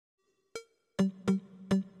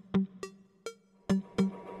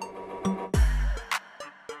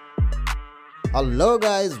Hello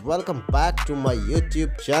guys, welcome back to my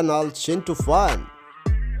YouTube channel Chintu Fun.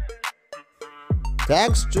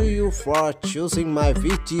 Thanks to you for choosing my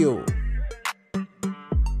video.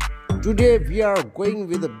 Today we are going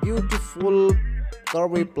with a beautiful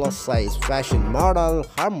curvy plus size fashion model.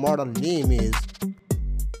 Her model name is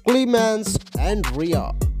Clemence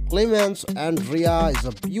Andrea. Clemence Andrea is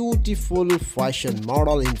a beautiful fashion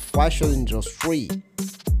model in fashion industry.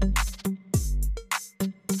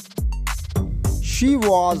 She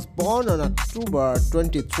was born on October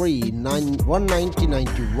 23,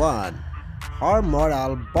 1991. Her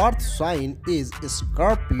model birth sign is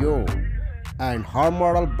Scorpio and her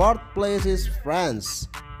model birthplace is France,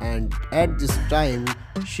 and at this time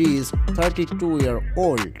she is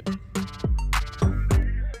 32-year-old.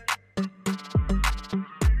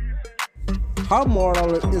 Her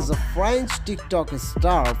model is a French TikTok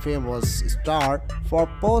star, famous star for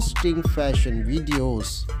posting fashion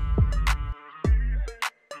videos.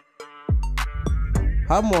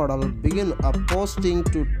 Her model began posting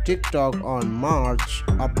to TikTok on March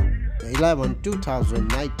 11,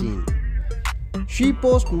 2019. She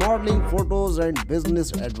posts modeling photos and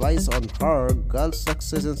business advice on her Girl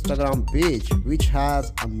Success Instagram page, which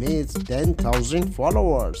has amazed 10,000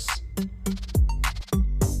 followers.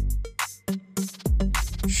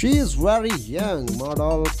 She is very young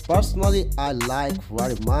model. Personally, I like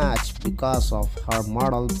very much because of her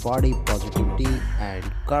model body positivity and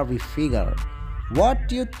curvy figure. What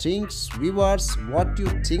do you think, viewers? What do you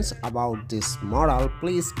think about this model?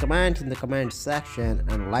 Please comment in the comment section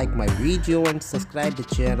and like my video and subscribe the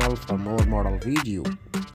channel for more model video.